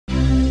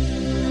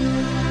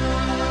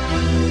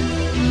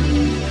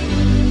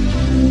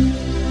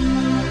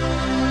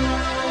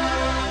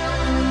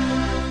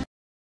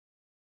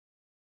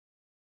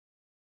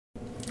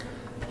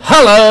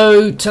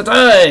Hello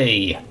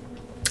today!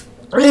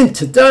 And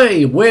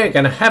today we're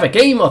going to have a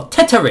game of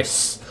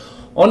Tetris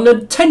on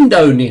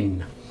Nintendo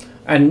Nin.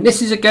 And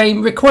this is a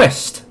game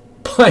request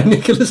by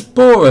Nikolas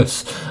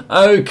Bouras.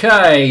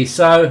 Okay,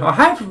 so I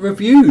have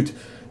reviewed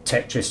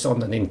Tetris on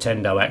the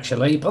Nintendo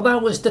actually, but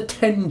that was the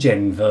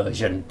 10-gen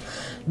version.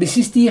 This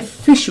is the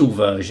official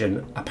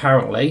version,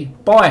 apparently,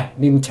 by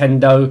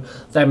Nintendo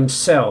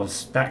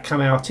themselves. That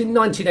came out in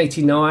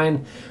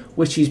 1989,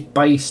 which is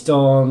based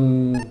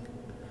on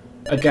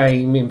a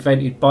game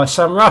invented by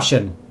some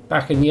Russian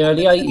back in the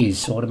early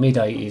 80s, or the mid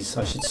 80s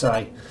I should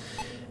say.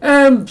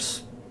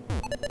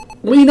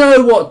 We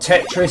know what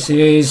Tetris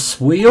is,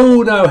 we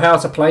all know how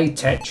to play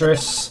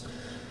Tetris.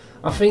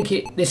 I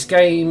think this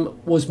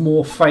game was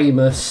more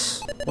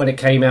famous when it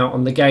came out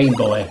on the Game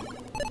Boy,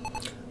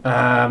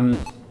 a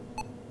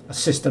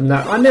system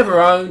that I never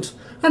owned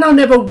and I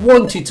never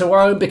wanted to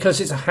own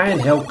because it's a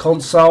handheld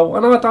console,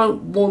 and I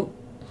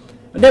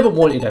never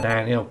wanted an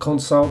handheld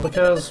console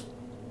because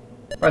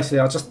basically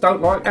I just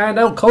don't like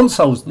handheld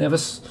consoles.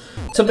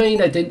 To me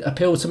they didn't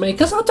appeal to me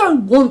because I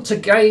don't want to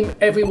game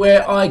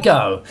everywhere I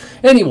go.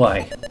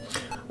 Anyway,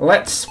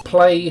 let's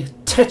play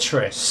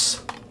Tetris.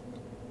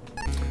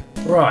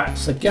 Right,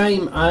 so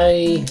game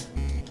A.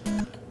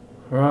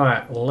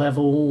 Right,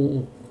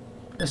 level.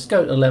 Let's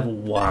go to level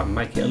 1,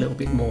 make it a little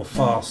bit more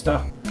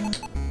faster.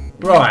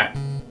 Right,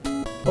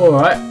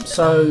 alright,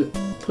 so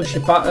push a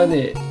button,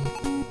 it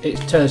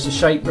turns the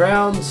shape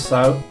round,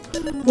 so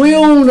we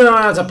all know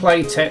how to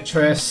play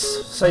Tetris.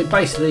 So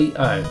basically,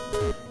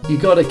 you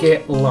got to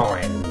get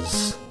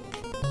lines,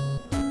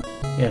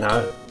 you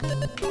know.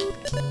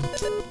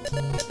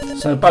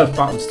 So both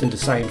buttons do the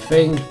same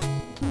thing.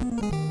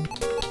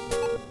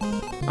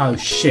 Oh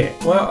shit,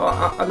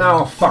 well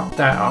now I fucked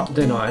that up,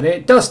 didn't I? And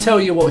it does tell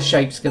you what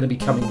shape's going to be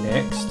coming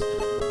next,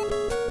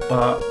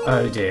 but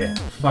oh dear,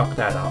 fuck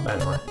that up,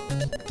 haven't I?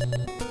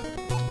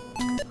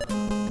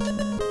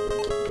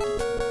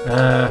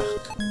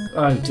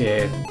 Oh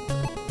dear.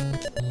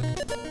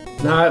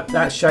 No,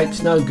 that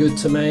shape's no good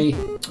to me.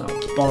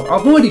 Oh,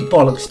 I've already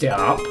bollocksed it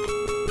up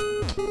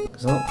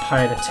because I'm not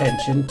paying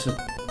attention to.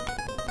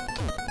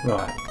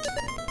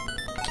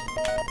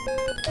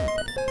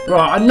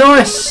 Right, a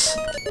nice.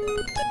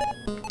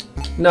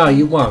 No,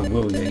 you won't,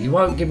 will you? You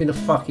won't give me the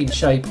fucking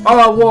shape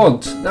I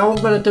want. Now what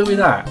am I going to do with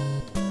that?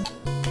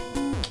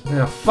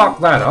 Now fuck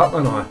that up,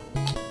 haven't I?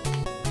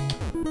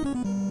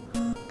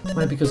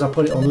 Maybe because I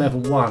put it on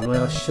level 1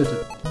 where I should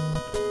have.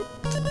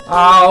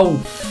 Oh,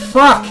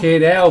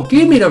 fucking hell.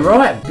 Give me the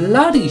right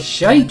bloody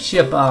shapes,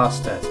 you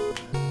bastard.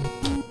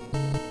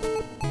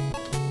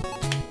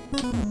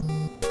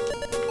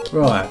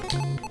 Right.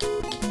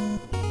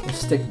 Let's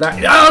stick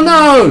that. Oh,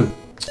 no!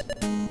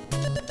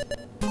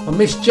 I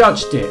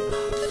misjudged it.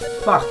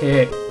 Fuck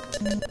it.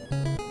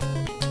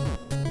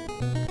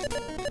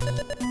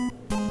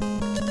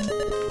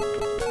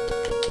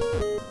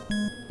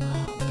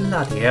 Oh,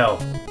 bloody hell.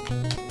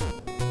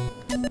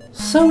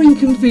 So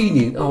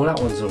inconvenient. Oh, that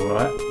one's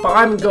alright. But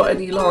I haven't got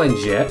any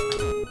lines yet.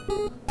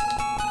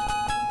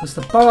 Because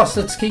the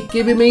bastards keep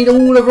giving me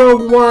all the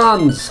wrong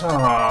ones.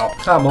 Oh,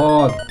 come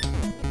on.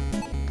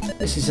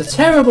 This is a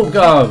terrible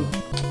go.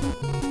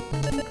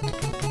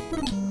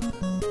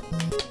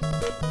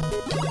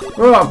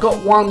 Right, I've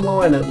got one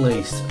line at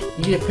least.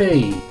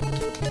 Yippee.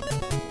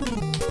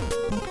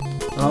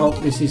 Oh,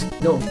 this is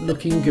not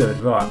looking good.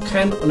 Right,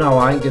 no,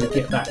 I ain't going to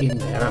get that in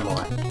there, am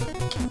I?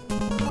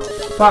 Oh,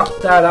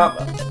 fuck that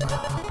up.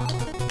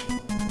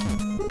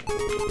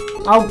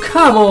 Oh,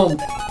 come on!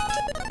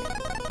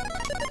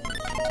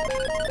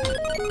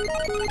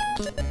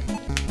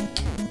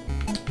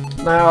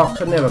 Now, I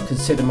could never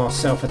consider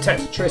myself a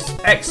Tetris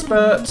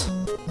expert.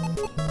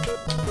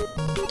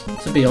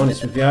 To be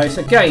honest with you, it's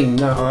a game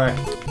that I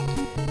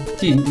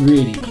didn't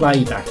really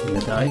play back in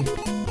the day.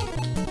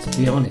 To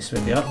be honest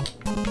with you.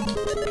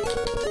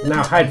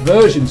 Now, I had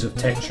versions of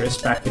Tetris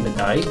back in the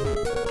day.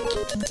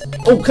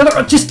 Oh, can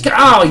I just...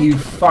 Oh, you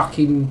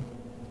fucking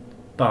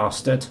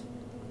bastard.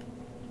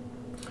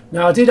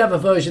 Now, I did have a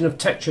version of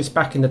Tetris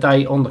back in the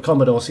day on the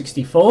Commodore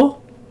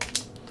 64.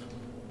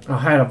 I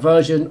had a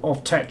version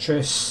of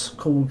Tetris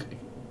called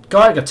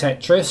Gage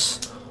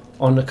Tetris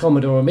on the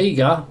Commodore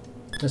Amiga.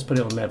 Let's put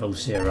it on level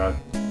 0.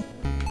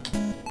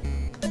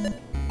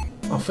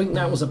 I think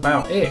that was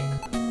about it.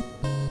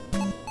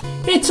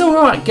 It's a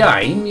alright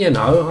game, you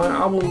know.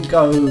 I wouldn't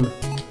go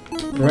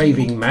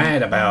raving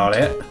mad about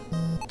it.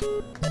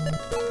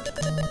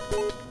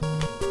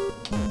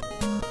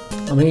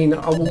 I mean,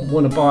 I wouldn't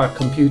want to buy a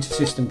computer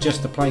system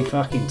just to play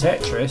fucking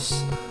Tetris,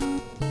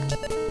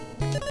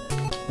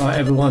 like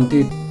everyone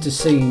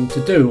seem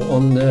to do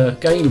on the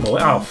Game Boy.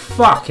 Oh,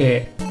 fuck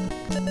it!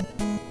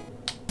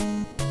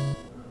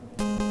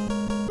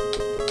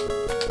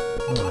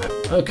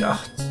 Right, okay.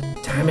 Oh,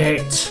 damn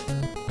it!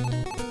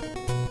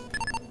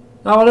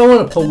 Oh, I don't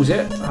want to pause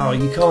it. Oh,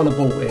 you can't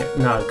abort it.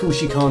 No, of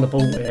course you can't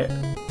abort it.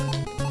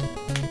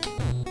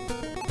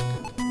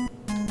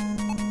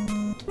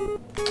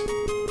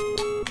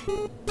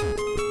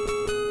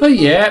 But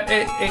yeah,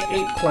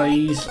 it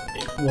plays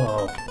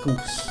Well, of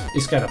course,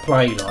 it's going to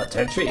play like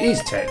Tetris. It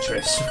is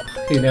Tetris.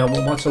 You know, what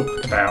am I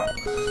talking about?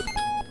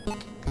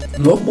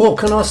 What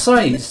can I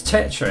say? It's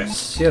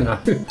Tetris, you know.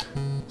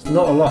 There's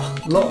not a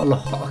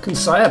lot I can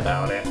say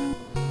about it.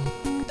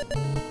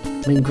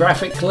 I mean,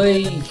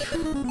 graphically,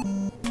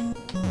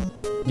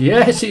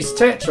 yes, it's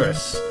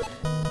Tetris.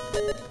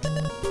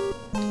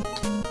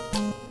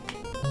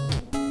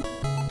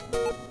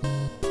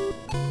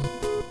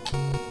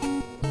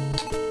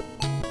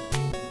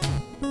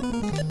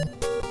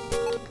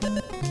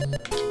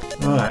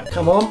 Right,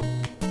 come on.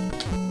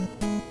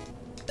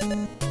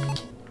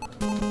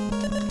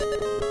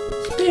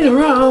 It's been a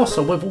right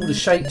arsehole with all the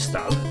shapes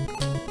though.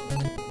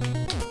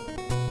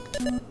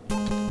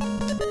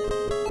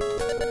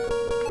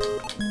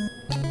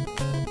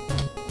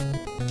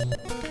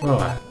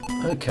 Right,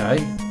 okay.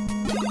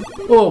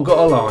 Oh, got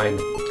a line.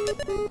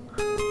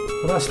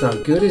 Well, that's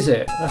no good, is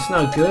it? That's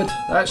no good.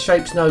 That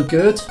shape's no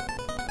good.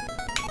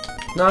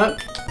 No.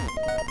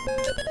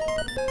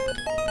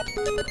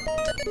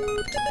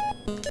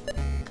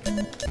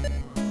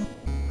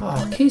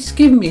 Oh, he's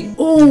giving me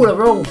all the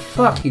wrong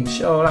fucking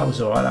shit. Oh, that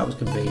was alright, that was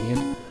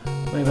convenient.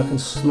 Maybe I can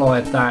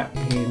slide that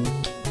in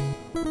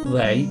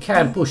there. You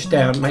can push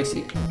down, makes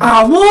it...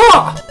 Ah,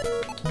 what?!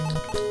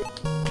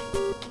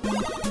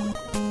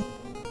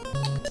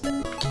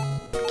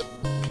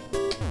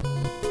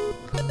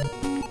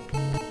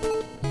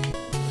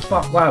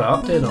 Fuck that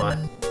up, didn't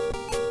I?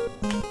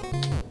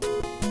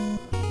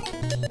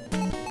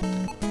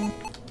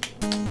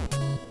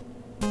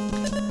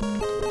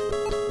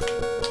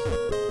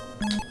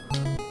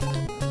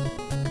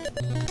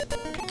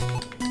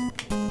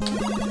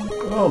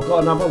 Oh, got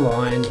another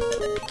line.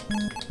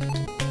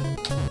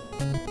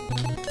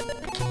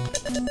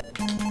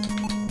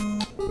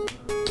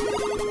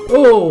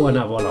 Oh,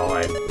 another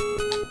line.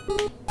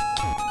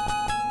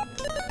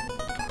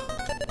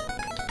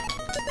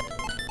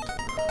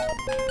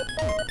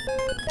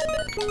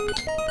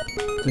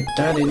 Click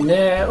that in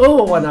there.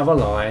 Oh, another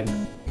line.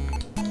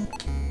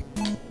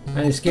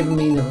 And it's giving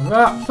me the...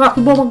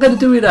 Fucking what am I going to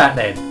do with that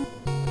then?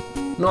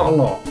 Not a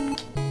lot.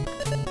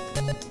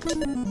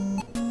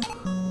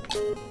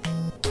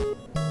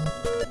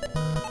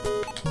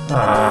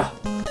 Ah.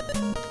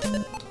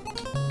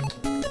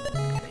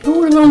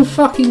 All the wrong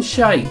fucking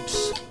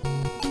shapes.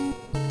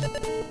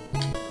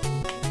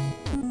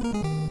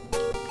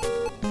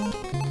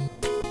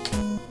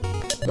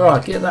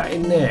 Right, get that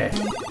in there.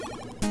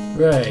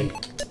 Ray.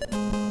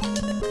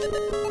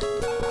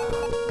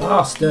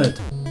 Bastard.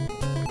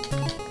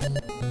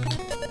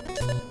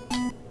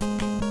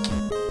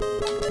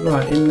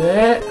 Right, in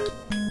there.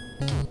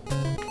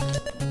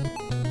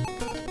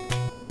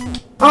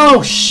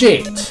 Oh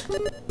shit!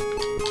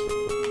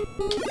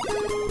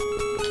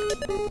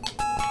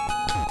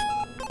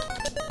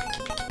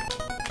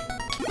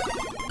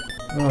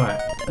 Right,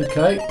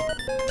 okay.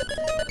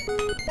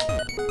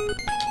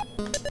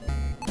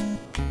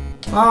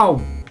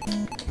 Oh!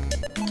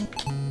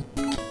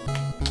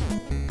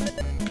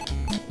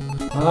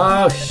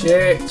 Oh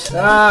shit!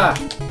 Ah!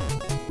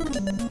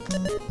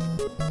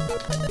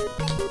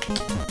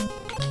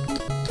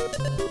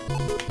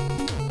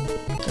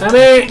 Damn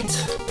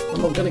it!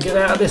 I'm not gonna get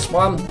out of this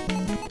one.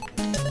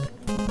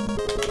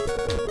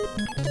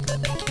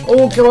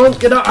 Oh, come on,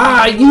 get up!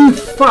 Ah, you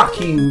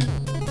fucking...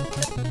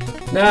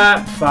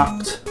 Nah,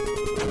 fucked.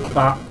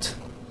 Fucked.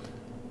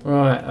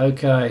 Right,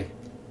 okay.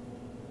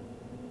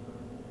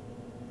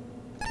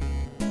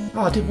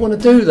 Oh, I didn't want to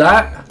do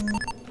that.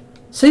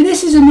 See,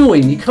 this is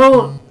annoying. You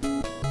can't...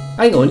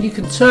 Hang on, you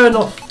can turn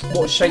off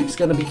what shape's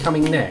going to be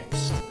coming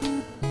next.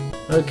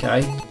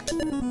 Okay.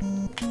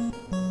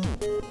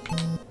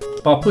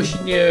 By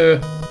pushing your...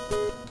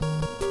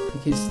 I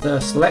think it's the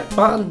select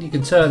button, you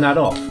can turn that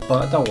off,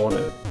 but I don't want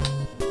to.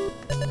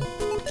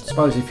 I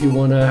suppose if you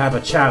want to have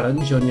a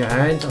challenge on your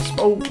hands, I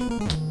suppose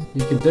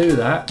you can do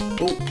that.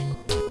 Oh.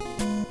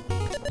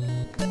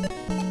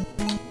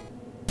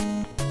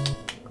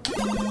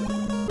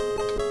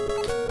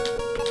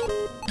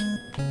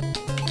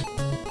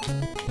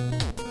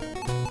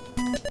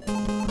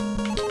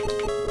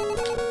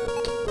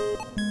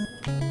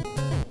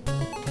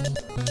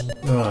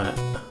 Right.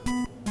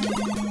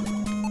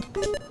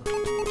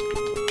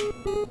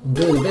 I'm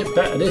doing a bit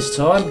better this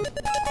time.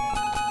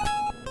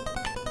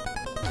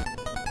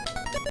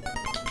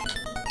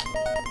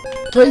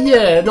 But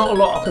yeah, not a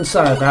lot I can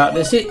say about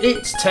this.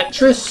 It's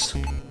Tetris.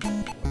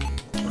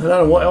 I don't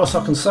know what else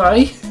I can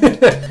say.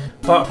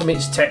 Apart from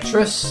it's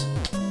Tetris.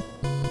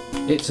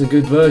 It's a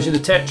good version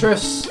of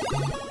Tetris.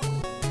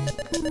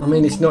 I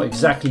mean, it's not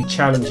exactly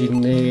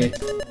challenging the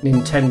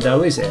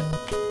Nintendo, is it?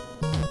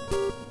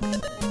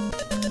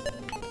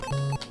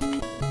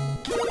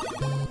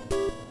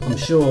 I'm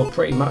sure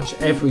pretty much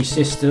every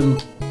system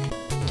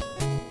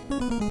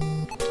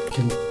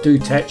can do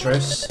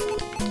Tetris.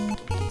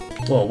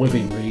 Well,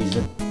 within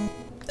reason.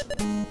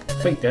 I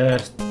think the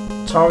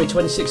Atari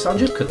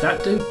 2600, could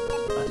that do?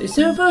 Is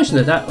there a version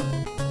of that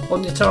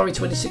on the Atari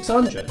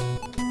 2600?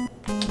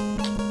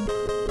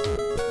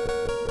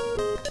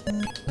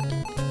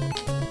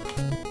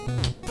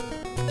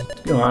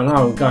 I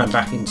know I'm going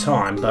back in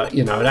time, but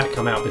you know that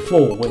came out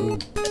before when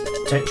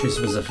Tetris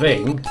was a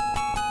thing.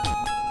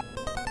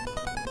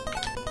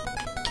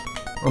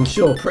 I'm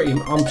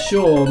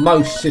sure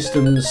most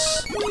systems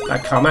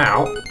that come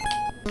out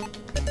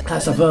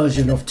has a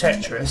version of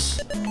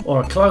Tetris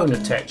or a clone of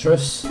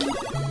Tetris.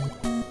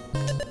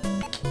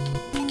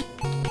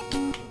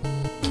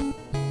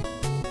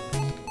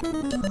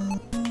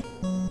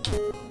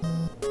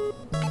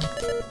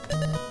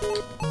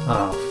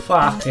 Oh,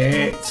 fuck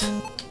it.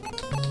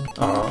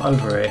 Oh,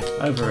 over here,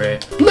 over here.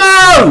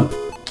 No!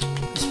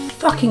 This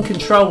fucking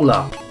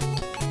controller.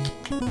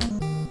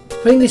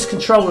 I think this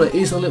controller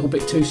is a little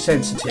bit too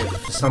sensitive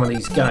for some of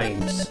these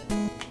games.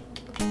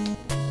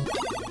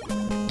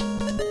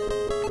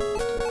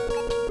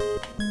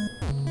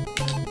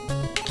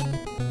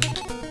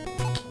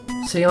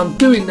 See, I'm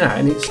doing that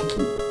and it's...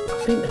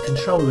 I think the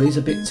controller is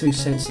a bit too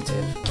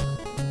sensitive.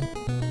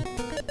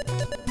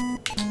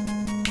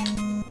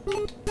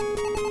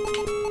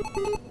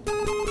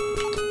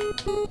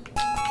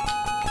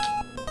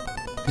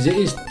 Because it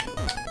is...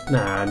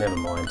 Nah, never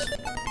mind.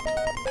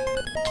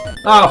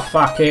 Oh,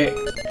 fuck it.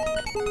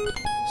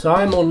 So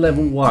I'm on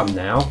level 1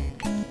 now.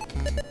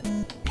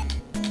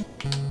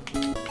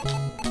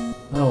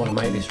 I don't want to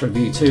make this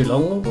review too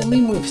long. I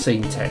mean, we've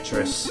seen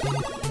Tetris.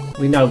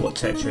 We know what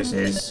Tetris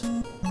is.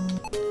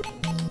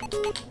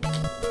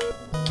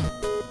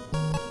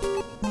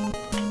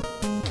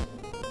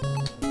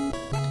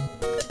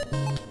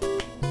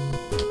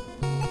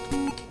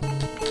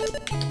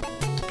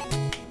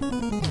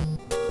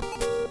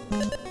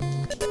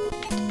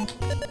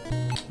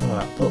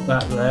 Right, put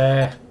that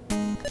there.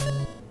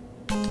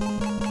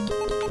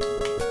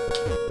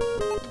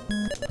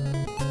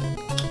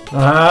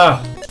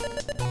 Ah!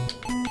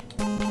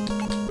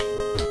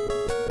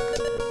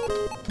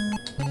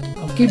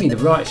 Oh, give me the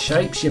right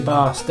shapes, you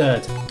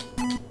bastard.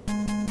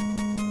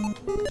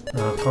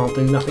 Oh, I can't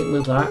do nothing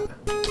with that.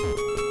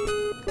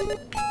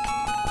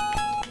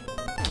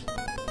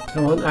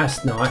 Come on,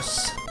 that's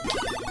nice.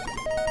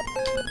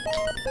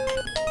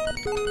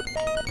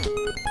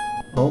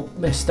 Oh,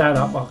 messed that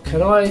up. Oh,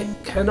 can I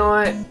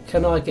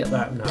get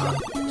that? No,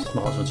 just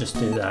might as well just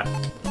do that.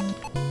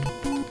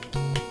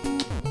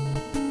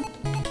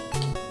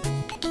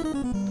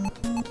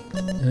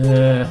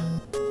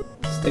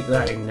 Stick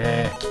that in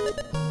there.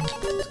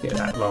 Let's get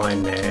that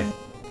line there.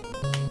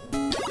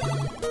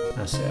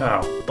 That's it.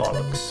 Oh,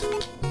 bollocks.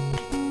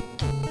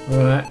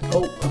 Right.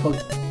 Oh, have I...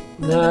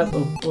 No.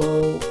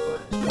 Oh,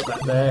 put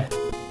that there.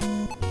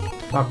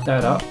 Fuck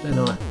that up, then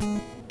I...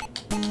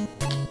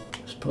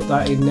 Just put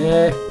that in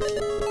there.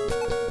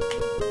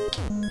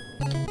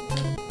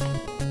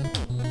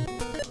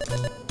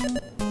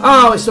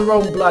 Oh, it's the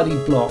wrong bloody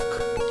block.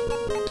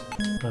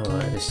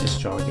 Alright, let's just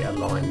try and get a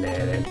line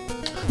there then.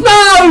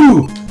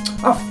 No!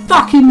 I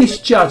fucking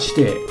misjudged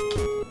it.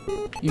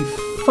 You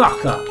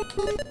fucker.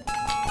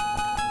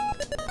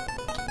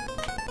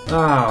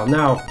 Oh,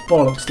 now I've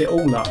bollocksed it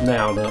all up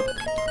now, look.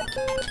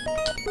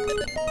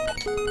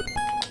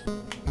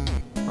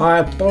 I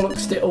have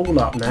bollocksed it all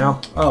up now.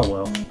 Oh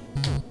well.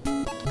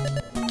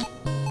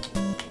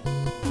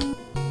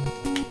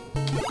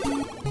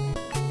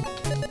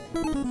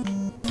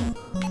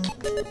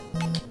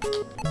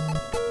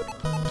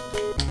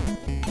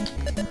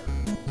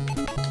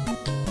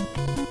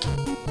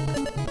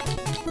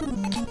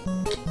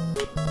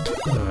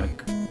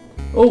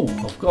 Oh,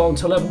 I've got on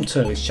to level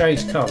 2, it's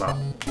changed colour.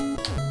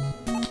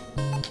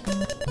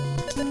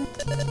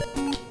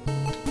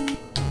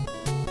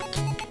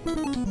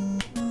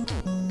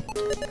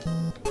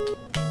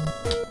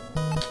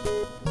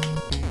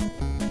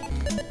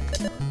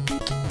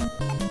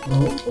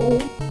 Oh.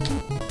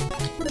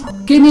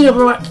 Give me the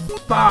right...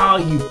 Oh,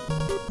 you...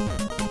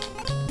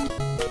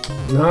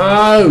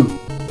 No!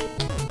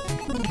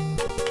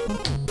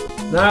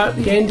 No,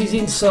 the end is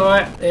in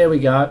sight. There we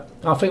go.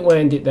 I think we'll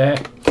end it there.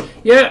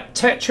 Yeah,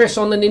 Tetris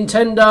on the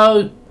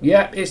Nintendo.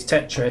 Yeah, it's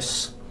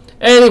Tetris.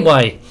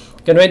 Anyway,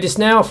 going to end this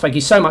now. Thank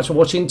you so much for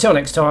watching. Until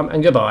next time,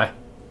 and goodbye.